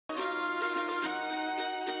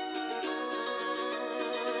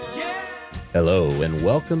Hello, and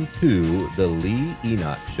welcome to the Lee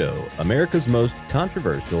Enochs Show, America's most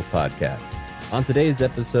controversial podcast. On today's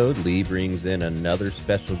episode, Lee brings in another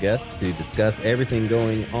special guest to discuss everything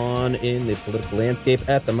going on in the political landscape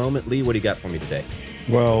at the moment. Lee, what do you got for me today?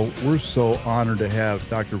 Well, we're so honored to have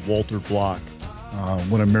Dr. Walter Block,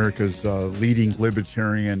 one of America's leading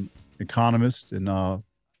libertarian economist and I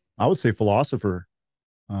would say philosopher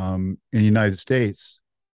in the United States.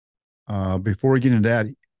 Before we get into that,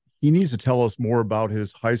 he needs to tell us more about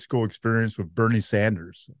his high school experience with Bernie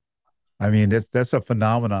Sanders. I mean, that's a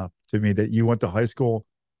phenomena to me that you went to high school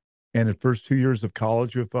and the first 2 years of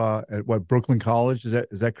college with at what Brooklyn College.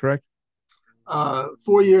 Is that correct?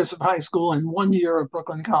 4 years of high school and 1 year of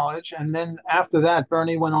Brooklyn College. And then after that,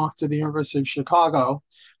 Bernie went off to the University of Chicago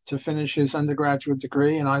to finish his undergraduate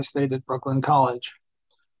degree, and I stayed at Brooklyn College.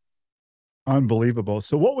 Unbelievable.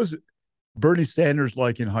 So, what was Bernie Sanders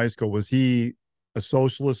like in high school? Was he a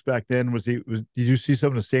socialist back then? Did you see some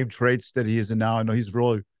of the same traits that he is in now? I know he's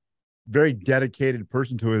really very dedicated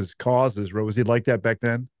person to his causes. Right? Was he like that back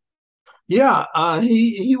then? Yeah,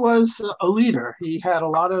 he was a leader. He had a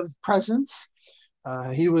lot of presence.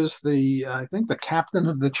 He was I think, the captain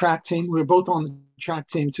of the track team. We were both on the track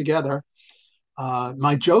team together.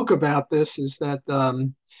 My joke about this is that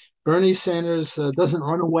Bernie Sanders doesn't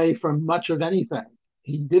run away from much of anything.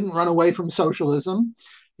 He didn't run away from socialism,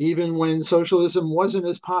 even when socialism wasn't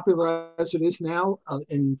as popular as it is now,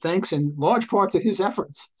 thanks in large part to his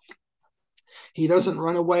efforts. He doesn't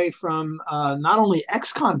run away from not only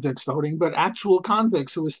ex-convicts voting, but actual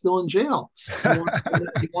convicts who are still in jail.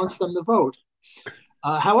 He wants them to vote.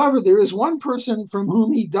 However, there is one person from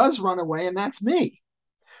whom he does run away, and that's me.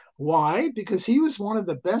 Why? Because he was one of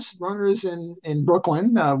the best runners in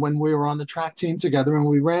Brooklyn when we were on the track team together, and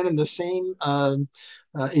we ran in the same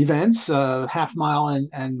events, half mile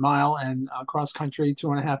and mile, and cross country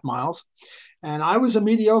 2.5 miles. And I was a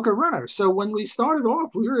mediocre runner. So when we started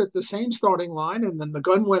off, we were at the same starting line, and then the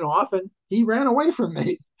gun went off, and he ran away from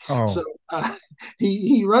me. So Oh,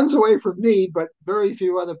 he runs away from me, but very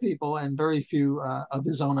few other people, and very few of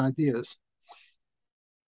his own ideas.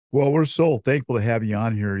 well, we're so thankful to have you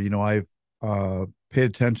on here. I've paid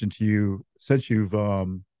attention to you since you've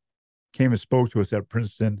came and spoke to us at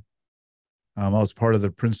Princeton. I was part of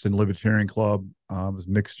the Princeton Libertarian Club. It was a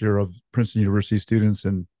mixture of Princeton University students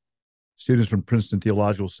and students from Princeton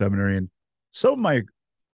Theological Seminary. And some of my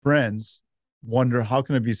friends wonder how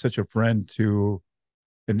can I be such a friend to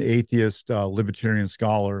an atheist libertarian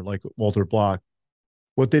scholar like Walter Block.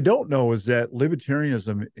 What they don't know is that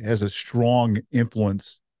libertarianism has a strong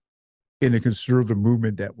influence in the conservative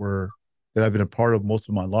movement that I've been a part of most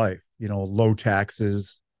of my life. Low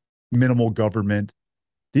taxes, minimal government.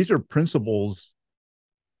 These are principles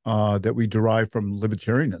that we derive from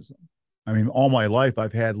libertarianism. I mean, all my life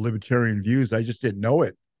I've had libertarian views. I just didn't know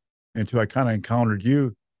it until I kind of encountered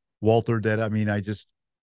you, Walter. I just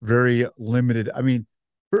very limited. I mean,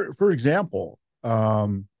 for example,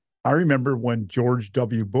 I remember when George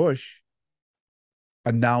W. Bush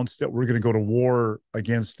announced that we're going to go to war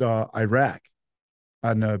against Iraq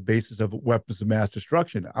on the basis of weapons of mass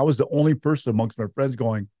destruction. I was the only person amongst my friends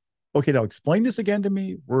going, okay, now explain this again to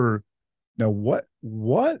me. What?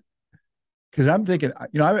 Because I'm thinking,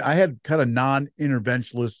 I had kind of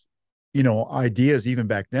non-interventionist, ideas even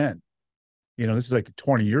back then. This is like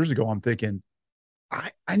 20 years ago. I'm thinking,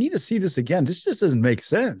 I need to see this again. This just doesn't make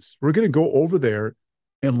sense. We're going to go over there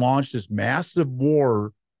and launch this massive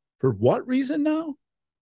war for what reason now?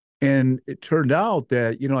 And it turned out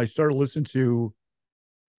that, I started listening to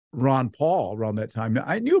Ron Paul around that time. Now,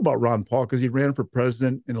 I knew about Ron Paul because he ran for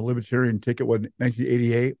president in a libertarian ticket in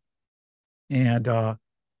 1988. And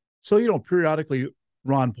so, periodically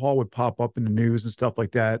Ron Paul would pop up in the news and stuff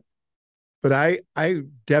like that. But I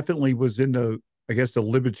definitely was in I guess, the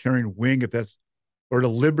libertarian wing, or the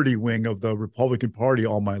liberty wing of the Republican Party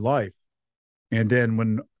all my life. And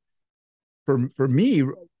then for me,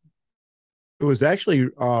 it was actually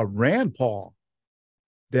Rand Paul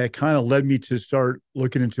that kind of led me to start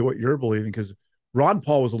looking into what you're believing, because Ron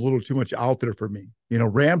Paul was a little too much out there for me.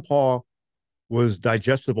 Rand Paul was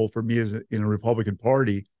digestible for me in a Republican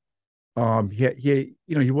Party. He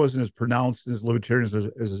wasn't as pronounced as libertarian as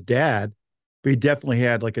his dad, but he definitely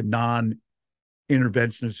had like a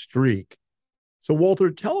non-interventionist streak. So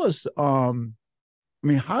Walter, tell us, how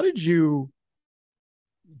did you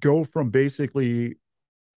go from basically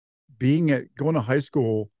going to high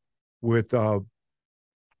school with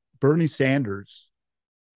Bernie Sanders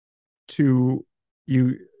to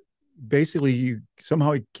you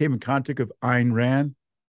somehow came in contact with Ayn Rand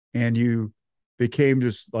and you became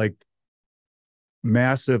this like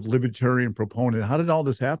massive libertarian proponent? How did all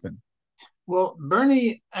this happen? Well,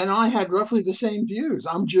 Bernie and I had roughly the same views.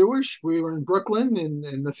 I'm Jewish. We were in Brooklyn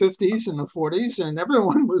in the 50s and the 40s, and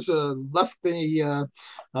everyone was left the,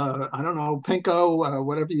 I don't know, pinko,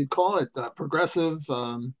 whatever you'd call it, progressive,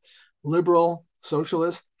 liberal,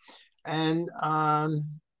 socialist. And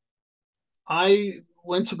I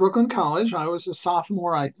went to Brooklyn College. I was a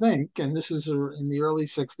sophomore, I think, and this is in the early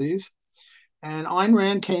 60s. And Ayn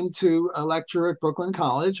Rand came to a lecture at Brooklyn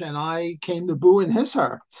College, and I came to boo and hiss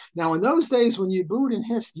her. Now, in those days, when you booed and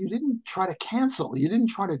hissed, you didn't try to cancel, you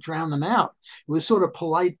didn't try to drown them out. It was sort of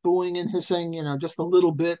polite booing and hissing, just a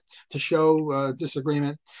little bit to show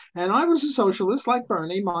disagreement. And I was a socialist like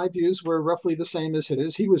Bernie. My views were roughly the same as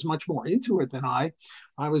his. He was much more into it than I.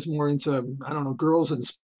 I was more into, I don't know, girls and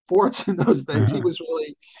sports in those days. He was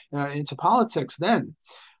really into politics then.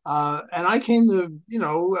 And I came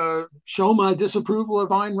to, show my disapproval of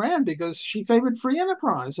Ayn Rand because she favored free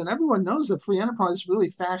enterprise. And everyone knows that free enterprise is really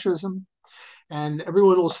fascism and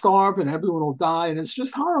everyone will starve and everyone will die. And it's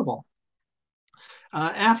just horrible.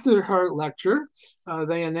 After her lecture,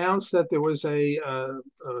 they announced that there was a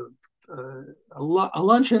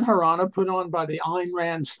lunch in her honor put on by the Ayn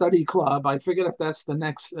Rand Study Club. I forget if that's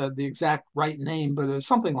the exact right name, but it was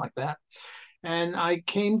something like that. And I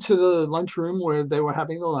came to the lunchroom where they were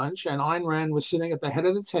having the lunch, and Ayn Rand was sitting at the head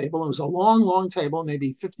of the table. It was a long, long table,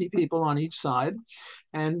 maybe 50 people on each side.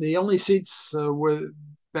 And the only seats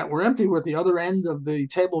that were empty were at the other end of the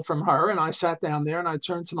table from her. And I sat down there and I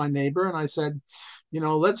turned to my neighbor and I said,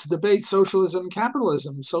 let's debate socialism and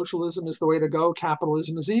capitalism. Socialism is the way to go.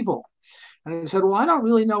 Capitalism is evil. And he said, well, I don't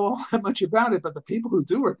really know all that much about it, but the people who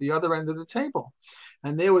do are at the other end of the table.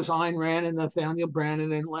 And there was Ayn Rand and Nathaniel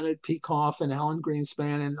Brannon and Leonard Peikoff and Alan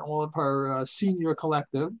Greenspan and all of her senior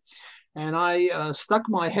collective. And I stuck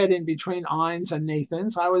my head in between Ayn's and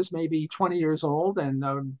Nathan's. I was maybe 20 years old and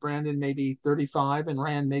Brandon maybe 35 and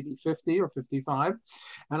Rand maybe 50 or 55.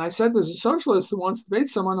 And I said, there's a socialist who wants to debate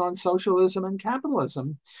someone on socialism and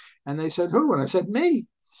capitalism. And they said, who? And I said, me.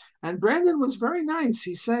 And Brandon was very nice.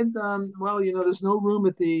 He said, well, there's no room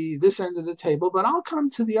at this end of the table, but I'll come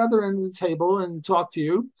to the other end of the table and talk to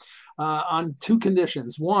you on two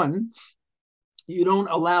conditions. One, you don't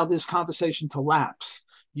allow this conversation to lapse.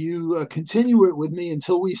 You continue it with me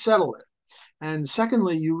until we settle it. And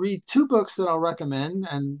secondly, you read two books that I'll recommend.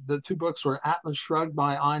 And the two books were Atlas Shrugged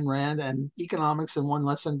by Ayn Rand and Economics in One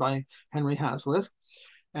Lesson by Henry Hazlitt.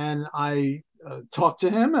 And I talked to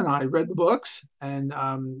him and I read the books and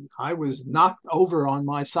I was knocked over on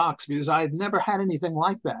my socks because I had never had anything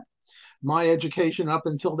like that. My education up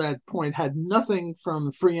until that point had nothing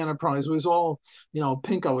from free enterprise. It was all,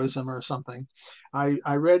 pinkoism or something.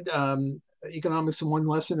 I read Economics in One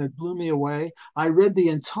Lesson. It blew me away. I read the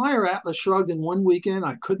entire Atlas Shrugged in one weekend.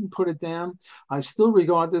 I couldn't put it down. I still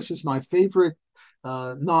regard this as my favorite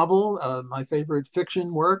novel, my favorite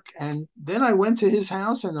fiction work. And then I went to his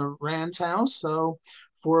house and Rand's house. So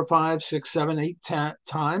 4 or 5, 6, 7, 8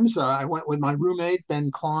 times. I went with my roommate,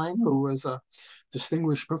 Ben Klein, who was a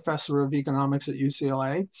distinguished professor of economics at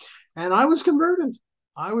UCLA. And I was converted.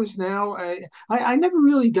 I was now, I never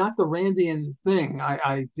really got the Randian thing.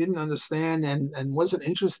 I didn't understand and wasn't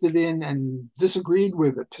interested in and disagreed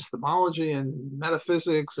with epistemology and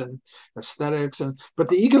metaphysics and aesthetics. But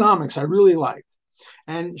the economics I really liked.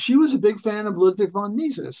 And she was a big fan of Ludwig von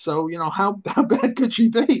Mises. So, how bad could she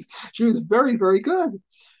be? She was very, very good.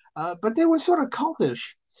 But they were sort of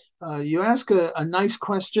cultish. You ask a nice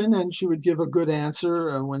question and she would give a good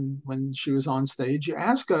answer when she was on stage. You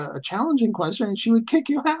ask a challenging question and she would kick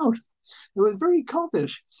you out. It was very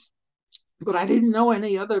cultish. But I didn't know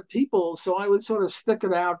any other people, so I would sort of stick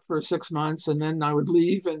it out for 6 months, and then I would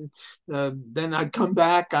leave, and then I'd come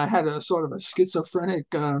back. I had a sort of a schizophrenic,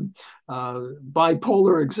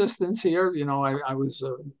 bipolar existence here. I was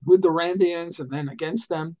with the Randians and then against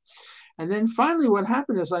them. And then finally, what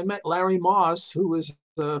happened is I met Larry Moss, who was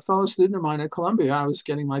a fellow student of mine at Columbia. I was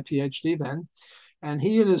getting my PhD then. And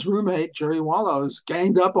he and his roommate, Jerry Wallows,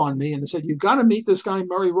 ganged up on me and they said, you've got to meet this guy,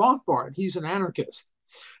 Murray Rothbard. He's an anarchist.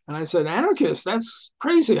 And I said, anarchist? That's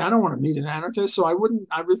crazy. I don't want to meet an anarchist. So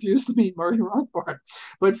I refused to meet Murray Rothbard.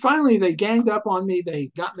 But finally, they ganged up on me.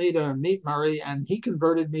 They got me to meet Murray, and he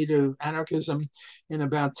converted me to anarchism in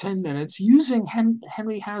about 10 minutes using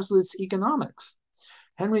Henry Hazlitt's economics.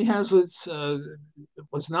 Henry Hazlitt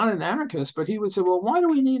was not an anarchist, but he would say, well, why do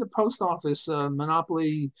we need a post office,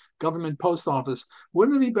 monopoly government post office?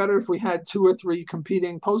 Wouldn't it be better if we had 2 or 3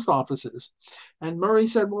 competing post offices? And Murray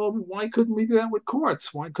said, well, why couldn't we do that with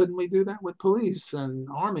courts? Why couldn't we do that with police and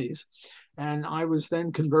armies? and I was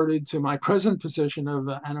then converted to my present position of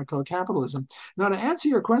anarcho-capitalism. Now, to answer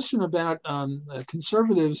your question about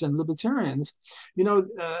conservatives and libertarians,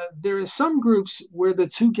 there are some groups where the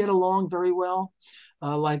two get along very well,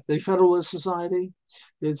 like the Federalist Society.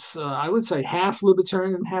 It's I would say half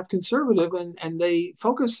libertarian and half conservative, and they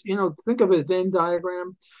focus. Think of a Venn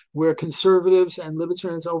diagram where conservatives and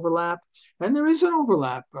libertarians overlap, and there is an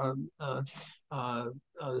overlap. Uh,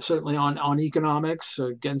 Certainly on economics,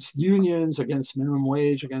 against unions, against minimum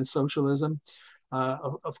wage, against socialism.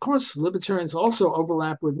 Of course, libertarians also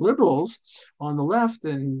overlap with liberals on the left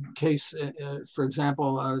in case, for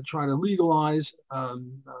example, try to legalize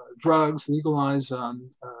drugs, legalize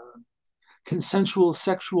consensual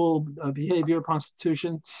sexual behavior,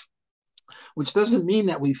 prostitution, which doesn't mean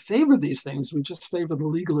that we favor these things. We just favor the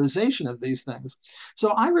legalization of these things.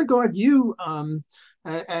 So I regard you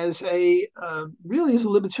as really as a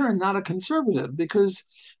libertarian, not a conservative, because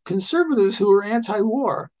conservatives who are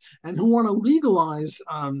anti-war and who want to legalize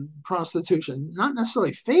prostitution, not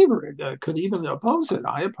necessarily favor it, could even oppose it.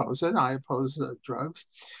 I oppose it. I oppose drugs.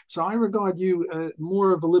 So I regard you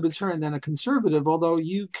more of a libertarian than a conservative, although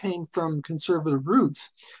you came from conservative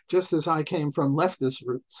roots, just as I came from leftist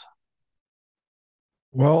roots.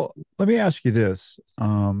 Well, let me ask you this.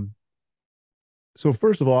 So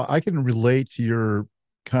first of all, I can relate to your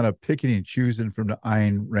kind of picking and choosing from the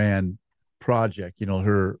Ayn Rand project,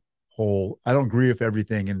 her whole, I don't agree with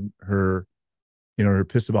everything in her, her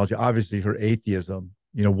epistemology, obviously her atheism.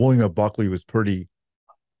 William Buckley was pretty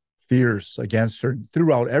fierce against her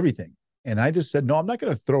throughout everything. And I just said, no, I'm not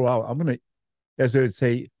going to throw out, I'm going to, as they would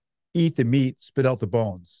say, eat the meat, spit out the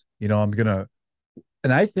bones. I'm going to,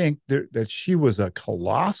 and I think that she was a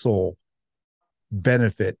colossal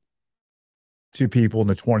benefit to people in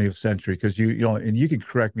the 20th century because and you can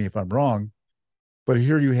correct me if I'm wrong, but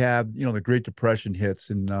here you have the Great Depression hits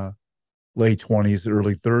in late 20s,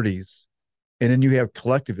 early 30s, and then you have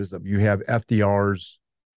collectivism. You have FDR's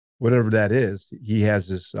whatever that is. He has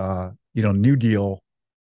this New Deal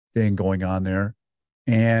thing going on there,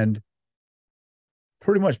 and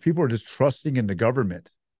pretty much people are just trusting in the government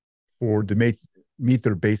to meet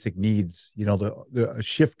their basic needs. The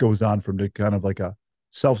shift goes on from the kind of like a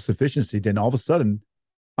self-sufficiency. Then all of a sudden,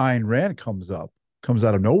 Ayn Rand comes out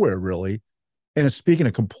of nowhere, really, and is speaking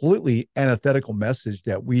a completely antithetical message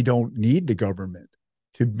that we don't need the government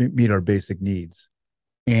to meet our basic needs.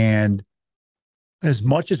 And as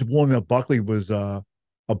much as William Buckley was a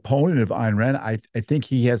opponent of Ayn Rand, I think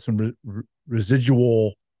he had some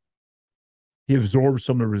residual. He absorbed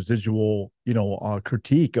some of the residual,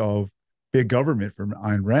 critique of big government from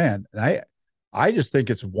Ayn Rand. And I just think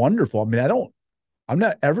it's wonderful. I mean, I'm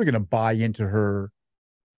not ever going to buy into her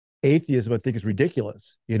atheism. I think it's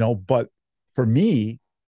ridiculous, but for me,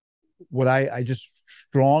 what I just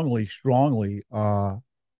strongly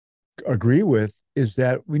agree with is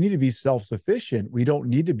that we need to be self-sufficient. We don't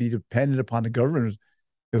need to be dependent upon the government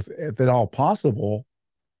if at all possible.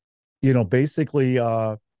 Basically,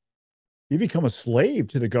 you become a slave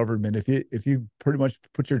to the government if you pretty much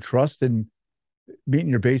put your trust in meeting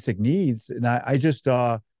your basic needs. And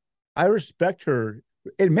I respect her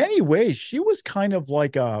in many ways. She was kind of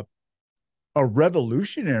like a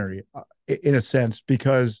revolutionary in a sense,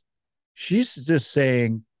 because she's just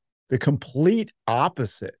saying the complete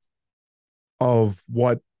opposite of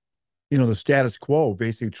what the status quo,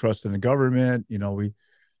 basically trust in the government.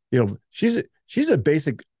 She's a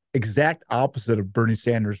basic exact opposite of Bernie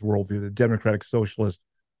Sanders' worldview, the democratic socialist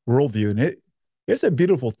worldview. And it's a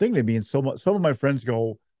beautiful thing to me. And some of my friends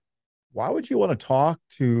go, why would you want to talk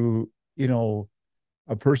to,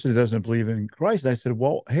 a person who doesn't believe in Christ? And I said,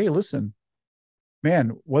 well, hey, listen,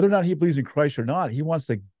 man, whether or not he believes in Christ or not, he wants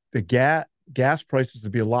the gas prices to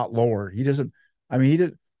be a lot lower. He doesn't, I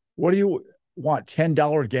mean, what do you want?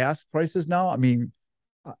 $10 gas prices now? I mean,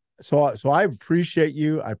 so I appreciate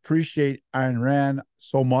you. I appreciate Ayn Rand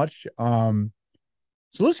so much. So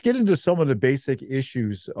let's get into some of the basic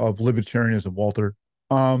issues of libertarianism, Walter.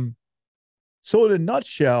 So in a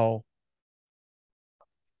nutshell,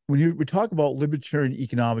 when we talk about libertarian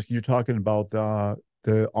economics, and you're talking about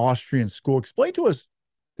the Austrian school, explain to us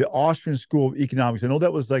the Austrian school of economics. I know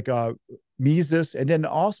that was like Mises, and then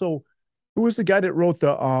also, who was the guy that wrote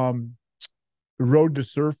the Road to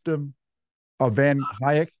Serfdom? Van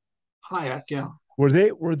Hayek. Hayek, yeah.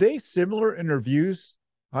 Were they similar in their views,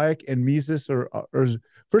 Hayek and Mises, or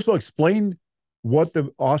first of all, explain what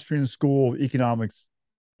the Austrian school of economics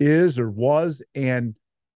is or was, and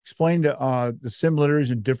explain the similarities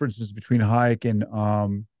and differences between Hayek and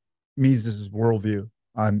Mises' worldview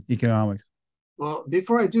on economics. Well,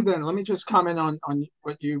 before I do that, let me just comment on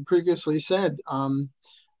what you previously said.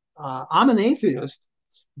 I'm an atheist,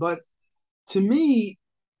 but to me,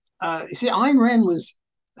 you see, Ayn Rand was,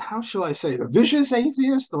 how shall I say it, a vicious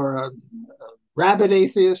atheist or a rabid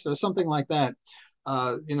atheist or something like that.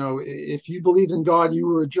 If you believed in God, you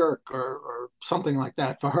were a jerk or something like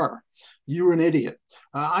that for her. You were an idiot.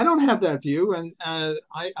 I don't have that view, and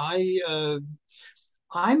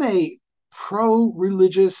I'm a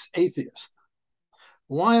pro-religious atheist.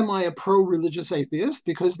 Why am I a pro-religious atheist?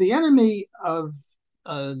 Because the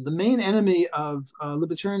main enemy of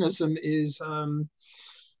libertarianism is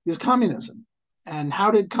communism. And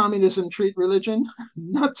how did communism treat religion?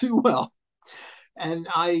 Not too well. And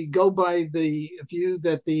I go by the view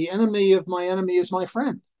that the enemy of my enemy is my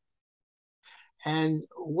friend. And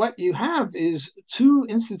what you have is two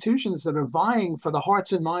institutions that are vying for the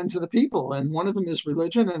hearts and minds of the people, and one of them is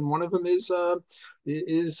religion, and one of them is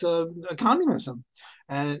communism.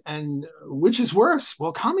 And which is worse?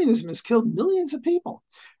 Well, communism has killed millions of people.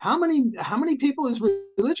 How many people has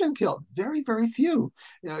religion killed? Very, very few.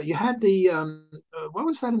 You had the what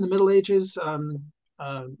was that in the Middle Ages? Uh,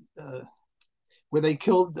 uh, where they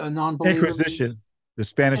killed non-believers. Inquisition, the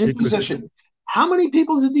Spanish Inquisition. Inquisition. How many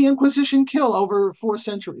people did the Inquisition kill over 4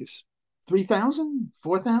 centuries? 3,000,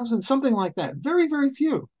 4,000, something like that. Very, very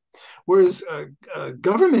few. Whereas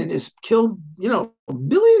government has killed,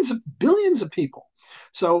 millions, billions of people.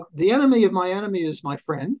 So the enemy of my enemy is my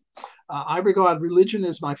friend. I regard religion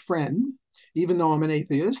as my friend, even though I'm an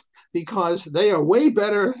atheist, because they are way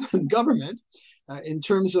better than government in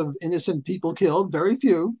terms of innocent people killed, very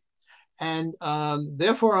few. And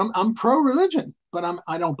therefore, I'm pro-religion, but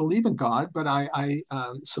I don't believe in God, but I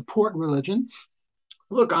support religion.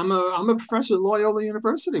 Look, I'm a professor at Loyola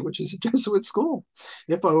University, which is a Jesuit school.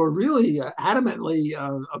 If I were really adamantly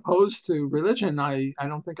opposed to religion, I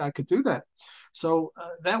don't think I could do that. So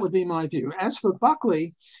that would be my view. As for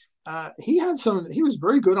Buckley, he was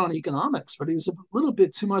very good on economics, but he was a little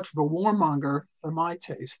bit too much of a warmonger for my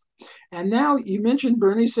taste. And now you mentioned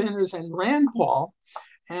Bernie Sanders and Rand Paul.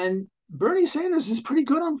 And Bernie Sanders is pretty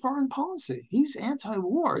good on foreign policy. He's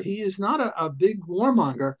anti-war. He is not a big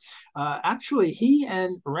warmonger. Actually, he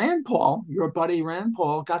and Rand Paul, your buddy Rand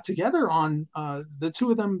Paul, got together on the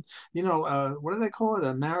two of them. What do they call it?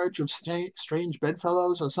 A marriage of strange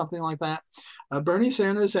bedfellows or something like that. Bernie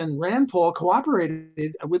Sanders and Rand Paul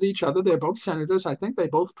cooperated with each other. They're both senators. I think they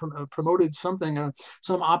both promoted something,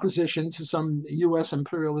 some opposition to some U.S.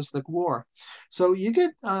 imperialistic war. So you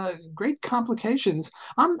get great complications.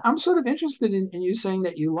 I'm sort of interested in you saying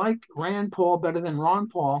that you like Rand Paul better than Ron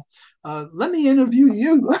Paul. Let me interview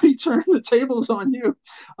you. Let me turn the tables on you.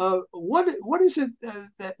 What is it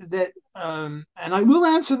that and I will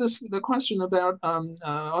answer the question about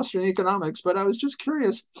Austrian economics, but I was just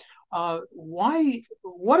curious.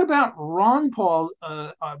 What about Ron Paul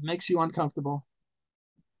makes you uncomfortable?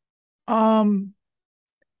 Um,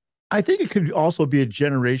 I think it could also be a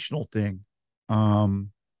generational thing. Um,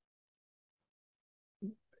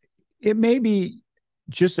 it may be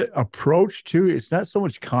just an approach too. It's not so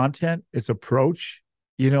much content, it's approach.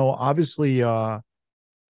 Obviously, I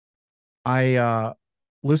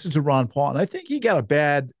listened to Ron Paul, and I think he got a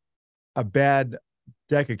bad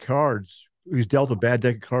deck of cards. He was dealt a bad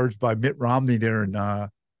deck of cards by Mitt Romney there in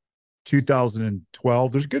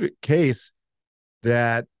 2012. There's a good case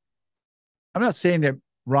that I'm not saying that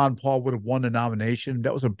Ron Paul would have won the nomination.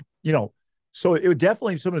 That was so it would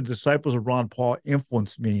definitely, some of the disciples of Ron Paul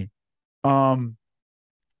influenced me. To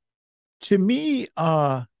me,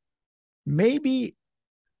 maybe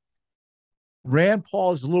Rand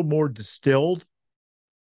Paul is a little more distilled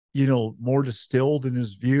in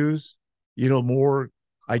his views, more,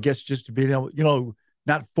 I guess, just to be able,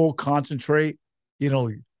 not full concentrate,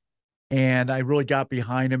 and I really got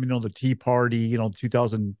behind him, the Tea Party,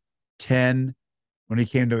 2010, when he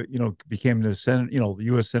became the Senate, the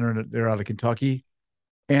U.S. Senator there out of Kentucky.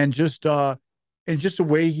 And just the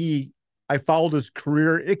way I followed his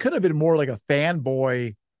career. It could have been more like a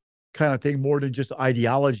fanboy kind of thing, more than just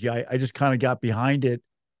ideology. I just kind of got behind it.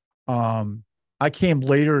 I came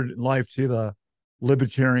later in life to the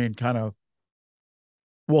libertarian kind of,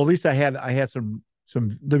 well, at least I had some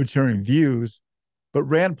libertarian views, but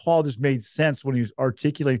Rand Paul just made sense when he was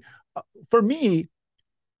articulating. For me,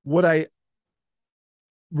 what I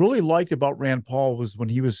really liked about Rand Paul was when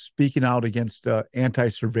he was speaking out against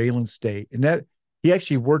anti-surveillance state, and that he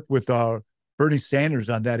actually worked with Bernie Sanders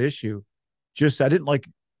on that issue. Just I didn't like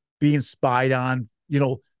being spied on.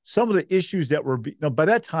 Some of the issues that were, by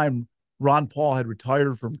that time, Ron Paul had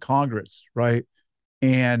retired from Congress, right?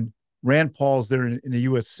 And Rand Paul's there in the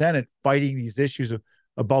U.S. Senate fighting these issues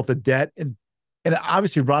about the debt, and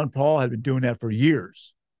obviously Ron Paul had been doing that for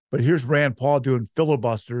years. But here's Rand Paul doing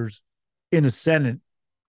filibusters in the Senate,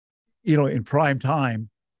 in prime time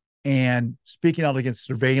and speaking out against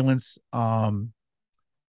surveillance.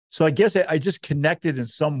 So I guess I just connected in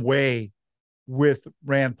some way with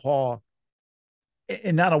Rand Paul,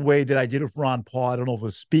 and not a way that I did with Ron Paul. I don't know if it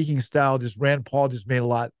was speaking style. Just Rand Paul just made a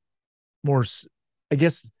lot more. I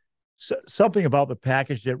guess something about the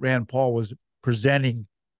package that Rand Paul was presenting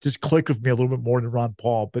just clicked with me a little bit more than Ron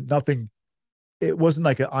Paul, but nothing. It wasn't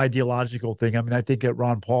like an ideological thing. I mean, I think that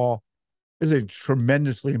Ron Paul is a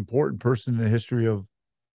tremendously important person in the history of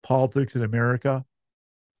politics in America.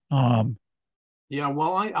 Yeah,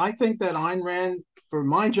 well, I think that Ayn Rand for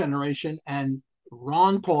my generation and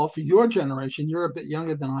Ron Paul for your generation, you're a bit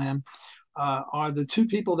younger than I am, are the two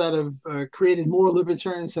people that have created more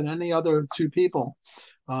libertarians than any other two people.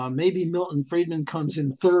 Maybe Milton Friedman comes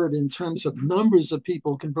in third in terms of numbers of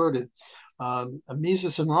people converted.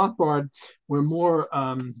 Mises and Rothbard were more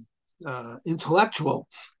intellectual.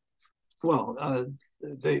 Well,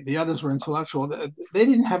 the others were intellectual. They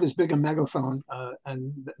didn't have as big a megaphone,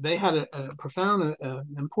 and they had a profound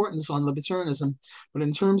importance on libertarianism. But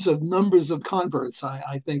in terms of numbers of converts,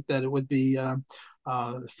 I think that it would be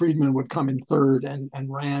Friedman would come in third, and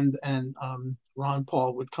Rand and Ron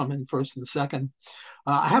Paul would come in first and second.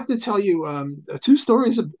 I have to tell you two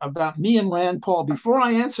stories about me and Rand Paul before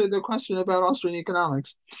I answer the question about Austrian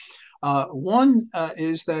economics. One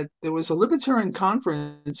is that there was a libertarian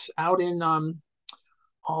conference out in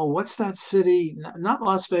what's that city? Not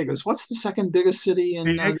Las Vegas. What's the second biggest city in?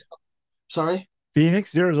 Phoenix, Sorry,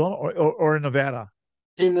 Phoenix, Arizona, or in Nevada.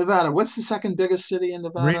 In Nevada. What's the second biggest city in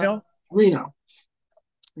Nevada? Reno. Reno.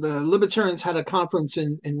 The libertarians had a conference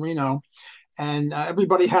in Reno, and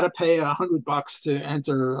everybody had to pay $100 to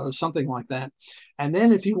enter or something like that. And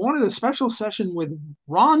then if you wanted a special session with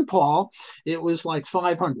Ron Paul, it was like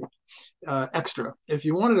 500 extra. If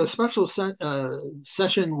you wanted a special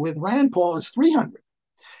session with Rand Paul, it's 300.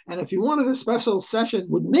 And if you wanted a special session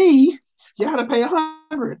with me, you had to pay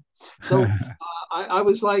 100. So I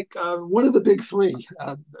was like one of the big three,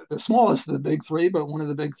 the smallest of the big three, but one of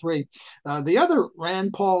the big three. The other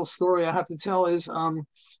Rand Paul story I have to tell is the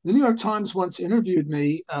New York Times once interviewed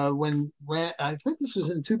me when Rand, I think this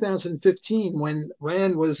was in 2015, when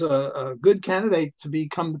Rand was a good candidate to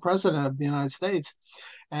become the president of the United States.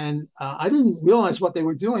 And I didn't realize what they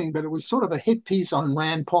were doing, but it was sort of a hit piece on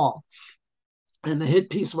Rand Paul. And the hit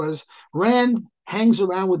piece was Rand hangs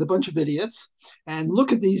around with a bunch of idiots, and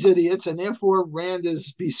look at these idiots, and therefore Rand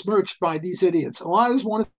is besmirched by these idiots. Well, I was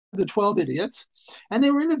one of the 12 idiots, and they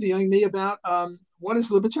were interviewing me about what is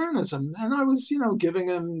libertarianism. And I was, giving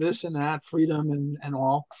them this and that, freedom and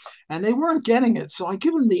all, and they weren't getting it. So I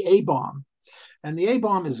give them the A-bomb, and the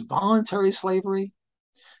A-bomb is voluntary slavery.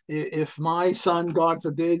 If my son, God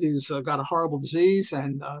forbid, has got a horrible disease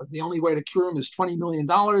and the only way to cure him is $20 million,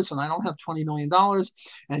 and I don't have $20 million,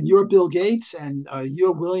 and you're Bill Gates and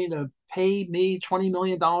you're willing to pay me $20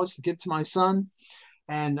 million to give to my son,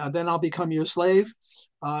 and then I'll become your slave.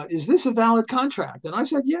 Is this a valid contract? And I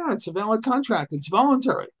said, yeah, it's a valid contract. It's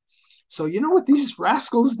voluntary. So you know what these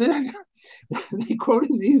rascals did? They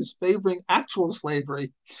quoted me as favoring actual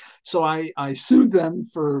slavery. So I sued them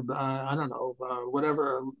for, I don't know,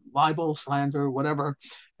 whatever, libel, slander, whatever.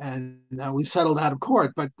 And we settled out of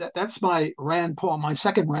court. But that's my Rand Paul, my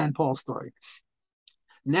second Rand Paul story.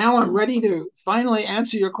 Now I'm ready to finally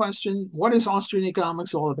answer your question. What is Austrian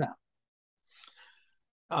economics all about?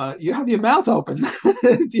 You have your mouth open.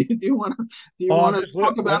 do you want to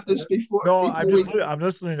talk about this before? No, before I'm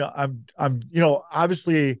listening.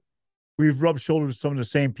 Obviously we've rubbed shoulders with some of the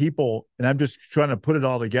same people, and I'm just trying to put it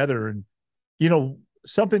all together. And,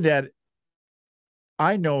 something that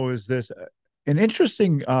I know is this, an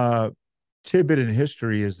interesting tidbit in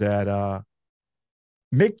history is that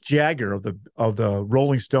Mick Jagger of the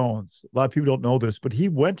Rolling Stones, a lot of people don't know this, but he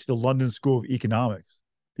went to the London School of Economics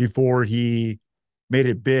before he made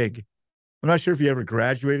it big. I'm not sure if he ever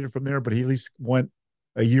graduated from there, but he at least went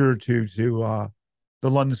a year or two to the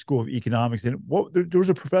London School of Economics. And there was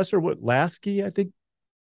a professor, Lasky, I think.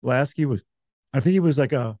 Lasky was, I think he was like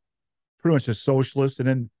pretty much a socialist. And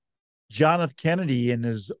then John F. Kennedy and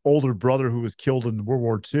his older brother, who was killed in World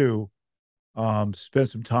War II, spent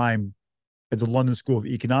some time at the London School of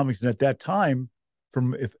Economics. And at that time,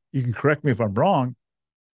 if you can correct me if I'm wrong,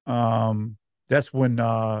 that's when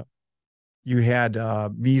you had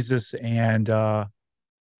Mises and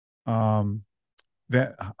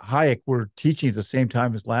Hayek were teaching at the same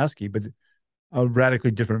time as Lasky, but a radically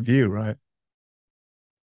different view, right?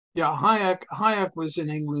 Yeah, Hayek was in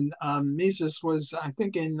England. Mises was, I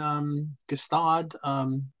think, in Gstaad.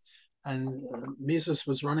 and Mises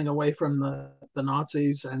was running away from the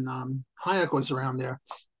Nazis, and Hayek was around there.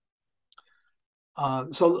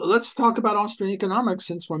 So let's talk about Austrian economics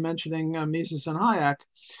since we're mentioning Mises and Hayek.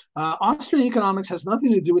 Austrian economics has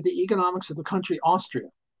nothing to do with the economics of the country Austria.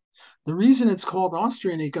 The reason it's called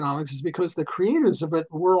Austrian economics is because the creators of it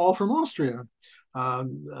were all from Austria.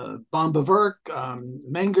 Von Bawerk,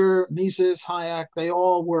 Menger, Mises, Hayek, they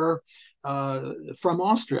all were from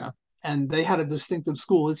Austria. And they had a distinctive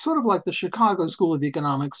school. It's sort of like the Chicago School of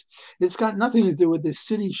Economics. It's got nothing to do with the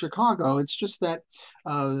city Chicago. It's just that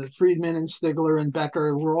Friedman and Stigler and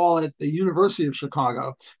Becker were all at the University of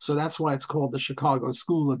Chicago. So that's why it's called the Chicago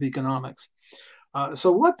School of Economics.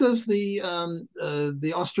 So what does the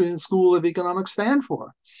Austrian School of Economics stand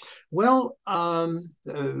for? Well,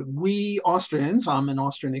 we Austrians, I'm an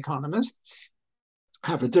Austrian economist,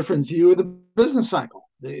 have a different view of the business cycle.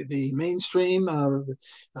 The mainstream, the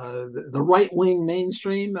right-wing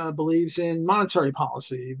mainstream believes in monetary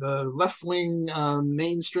policy. The left-wing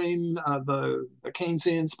mainstream, the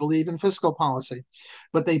Keynesians believe in fiscal policy.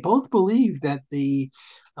 But they both believe that the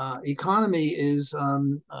economy is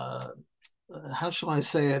how shall I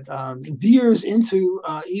say it, veers into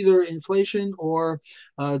either inflation or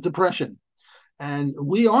depression. And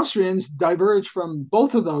we Austrians diverge from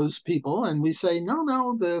both of those people, and we say,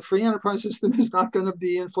 no, the free enterprise system is not going to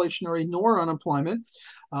be inflationary nor unemployment.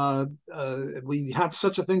 We have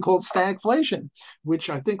such a thing called stagflation, which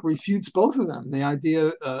I think refutes both of them. The idea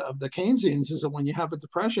of the Keynesians is that when you have a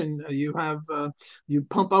depression, you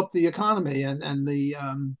pump up the economy, and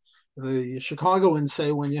the Chicagoans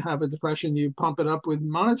say when you have a depression, you pump it up with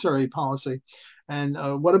monetary policy. And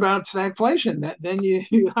what about stagflation? Then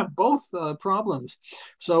you have both problems.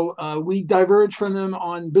 So we diverge from them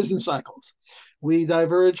on business cycles. We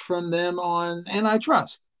diverge from them on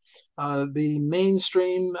antitrust. The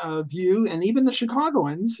mainstream view, and even the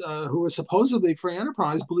Chicagoans, who are supposedly free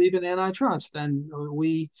enterprise, believe in antitrust, and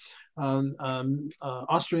we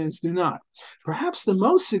Austrians do not. Perhaps the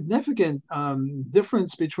most significant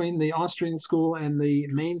difference between the Austrian school and the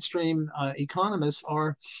mainstream economists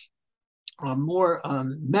are more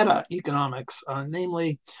meta economics,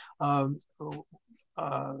 namely the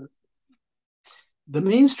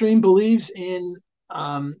mainstream believes in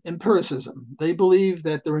empiricism. They believe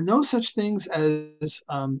that there are no such things as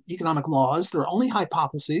economic laws. There are only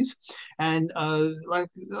hypotheses. And like,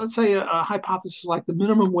 let's say a hypothesis like the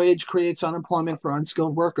minimum wage creates unemployment for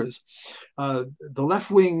unskilled workers. The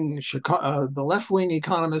left-wing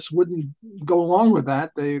economists wouldn't go along with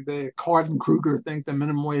that. They Card and Kruger think the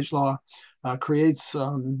minimum wage law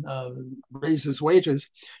raises wages,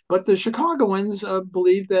 but the Chicagoans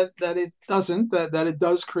believe that it doesn't, that it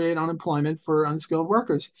does create unemployment for unskilled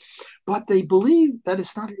workers. But they believe that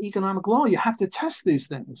it's not an economic law. You have to test these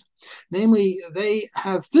things. Namely, they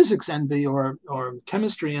have physics envy or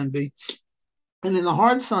chemistry envy. And in the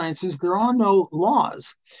hard sciences, there are no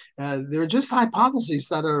laws. There are just hypotheses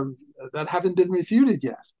that haven't been refuted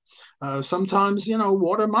yet. Sometimes,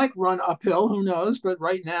 water might run uphill, who knows? But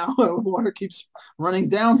right now, water keeps running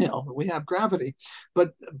downhill. We have gravity.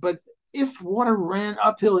 But if water ran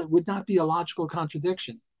uphill, it would not be a logical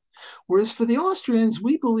contradiction. Whereas for the Austrians,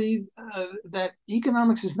 we believe that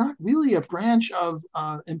economics is not really a branch of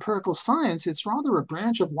empirical science. It's rather a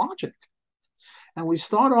branch of logic. And we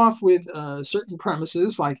start off with certain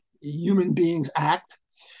premises like human beings act,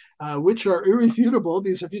 which are irrefutable,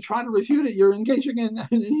 because if you try to refute it, you're engaging in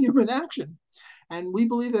human action. And we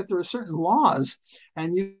believe that there are certain laws,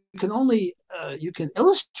 and you can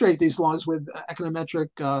illustrate these laws with econometric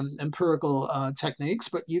empirical techniques,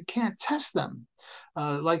 but you can't test them.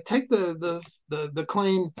 Like take the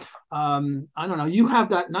claim, I don't know, you have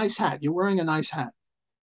that nice hat, you're wearing a nice hat.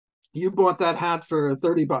 You bought that hat for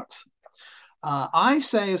 $30. I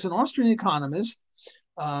say, as an Austrian economist,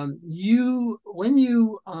 when you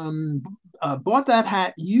bought that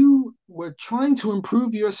hat, you were trying to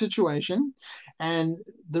improve your situation, and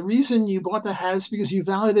the reason you bought the hat is because you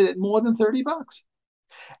valued it at more than $30,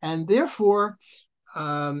 and therefore,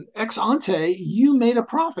 ex ante, you made a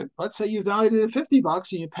profit. Let's say you valued it at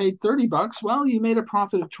 $50 and you paid $30. Well, you made a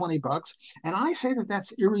profit of $20, and I say that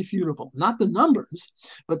that's irrefutable. Not the numbers,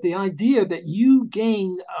 but the idea that you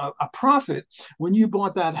gained a profit when you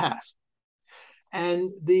bought that hat.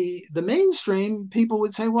 And the mainstream people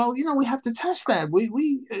would say, well, we have to test that. We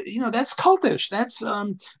that's cultish. That's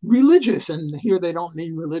religious. And here they don't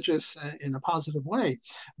mean religious in a positive way.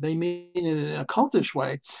 They mean it in a cultish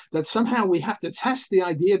way, that somehow we have to test the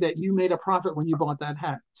idea that you made a profit when you bought that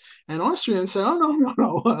hat. And Austrians say, oh,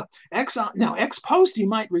 no. Ex post, you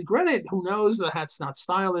might regret it. Who knows? The hat's not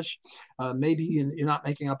stylish. Maybe you're not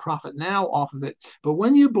making a profit now off of it. But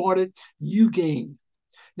when you bought it, you gained.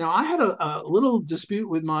 Now, I had a little dispute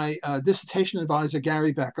with my dissertation advisor,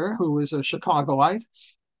 Gary Becker, who was a Chicagoite.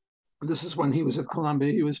 This is when he was at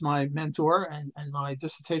Columbia. He was my mentor and my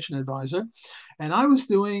dissertation advisor. And I was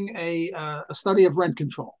doing a study of rent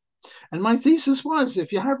control. And my thesis was,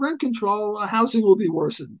 if you have rent control, housing will be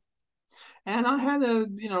worsened. And I had a,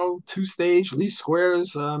 two-stage least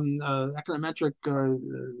squares econometric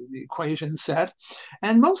equation set.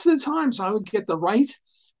 And most of the times I would get the right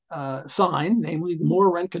sign, namely the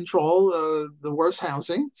more rent control, the worse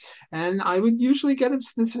housing, and I would usually get it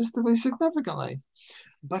statistically significantly.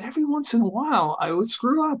 But every once in a while, I would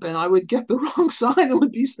screw up and I would get the wrong sign. It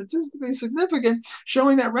would be statistically significant,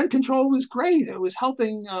 showing that rent control was great. It was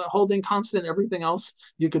helping holding constant everything else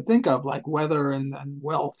you could think of, like weather and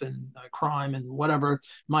wealth and crime and whatever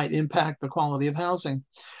might impact the quality of housing.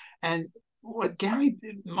 And what Gary,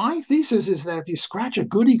 my thesis is that if you scratch a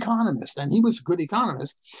good economist, and he was a good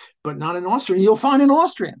economist, but not an Austrian, you'll find an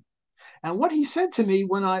Austrian. And what he said to me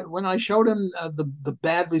when I showed him the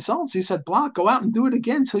bad results, he said, Block, go out and do it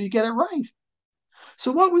again till you get it right.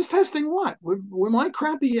 So what was testing what? Were my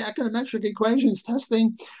crappy econometric equations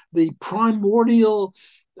testing the primordial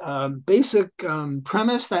basic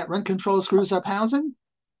premise that rent control screws up housing?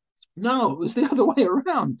 No, it was the other way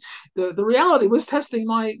around. The reality was testing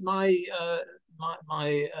my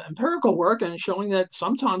empirical work and showing that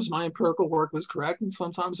sometimes my empirical work was correct and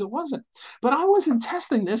sometimes it wasn't. But I wasn't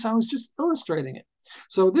testing this, I was just illustrating it.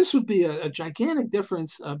 So this would be a gigantic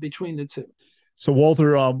difference between the two. So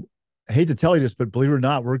Walter, I hate to tell you this, but believe it or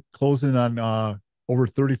not, we're closing on over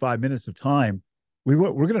 35 minutes of time. We're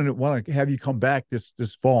going to want to have you come back this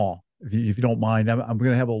fall, if you don't mind. I'm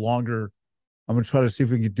going to have a longer. I'm going to try to see if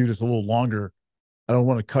we can do this a little longer. I don't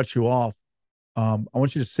want to cut you off. I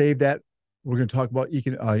want you to save that. We're going to talk about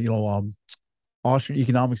Austrian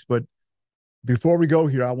economics, but before we go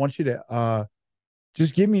here, I want you to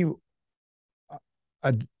just give me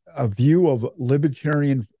a view of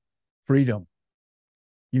libertarian freedom.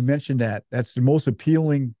 You mentioned that's the most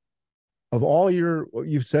appealing of all what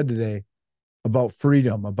you've said today about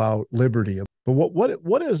freedom, about liberty. But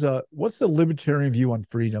what's the libertarian view on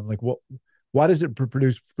freedom? Like why does it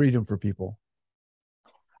produce freedom for people?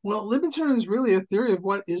 Well, libertarianism is really a theory of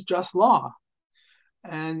what is just law.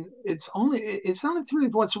 And it's not a theory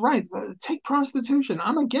of what's right. Take prostitution.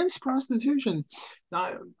 I'm against prostitution.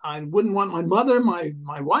 I wouldn't want my mother, my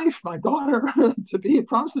wife, my daughter to be a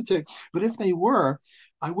prostitute. But if they were,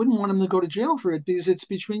 I wouldn't want them to go to jail for it because it's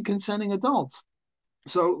between consenting adults.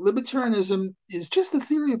 So libertarianism is just a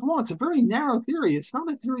theory of law. It's a very narrow theory. It's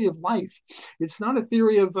not a theory of life. It's not a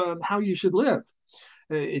theory of how you should live.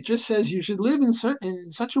 It just says you should live in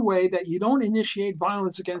such a way that you don't initiate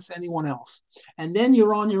violence against anyone else. And then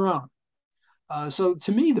you're on your own. So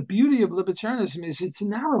to me, the beauty of libertarianism is its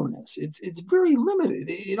narrowness. It's very limited.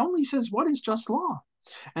 It only says what is just law.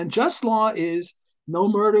 And just law is no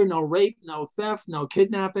murder, no rape, no theft, no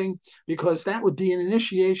kidnapping, because that would be an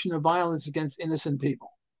initiation of violence against innocent people.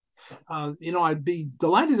 I'd be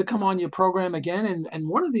delighted to come on your program again. And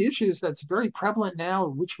one of the issues that's very prevalent now,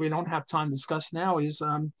 which we don't have time to discuss now, is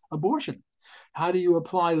abortion. How do you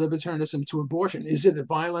apply libertarianism to abortion? Is it a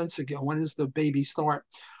violence? Again, when does the baby start?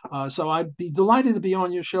 So I'd be delighted to be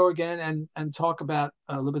on your show again and talk about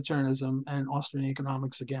libertarianism and Austrian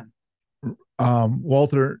economics again.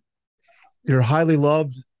 Walter, you're highly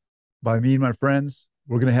loved by me and my friends.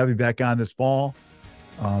 We're going to have you back on this fall.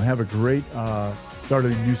 Have a great start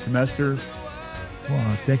of the new semester.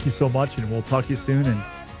 Thank you so much, and we'll talk to you soon. And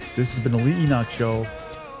this has been the Lee Enoch Show,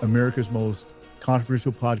 America's most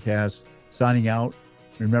controversial podcast, signing out.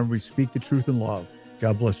 Remember, we speak the truth in love.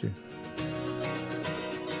 God bless you.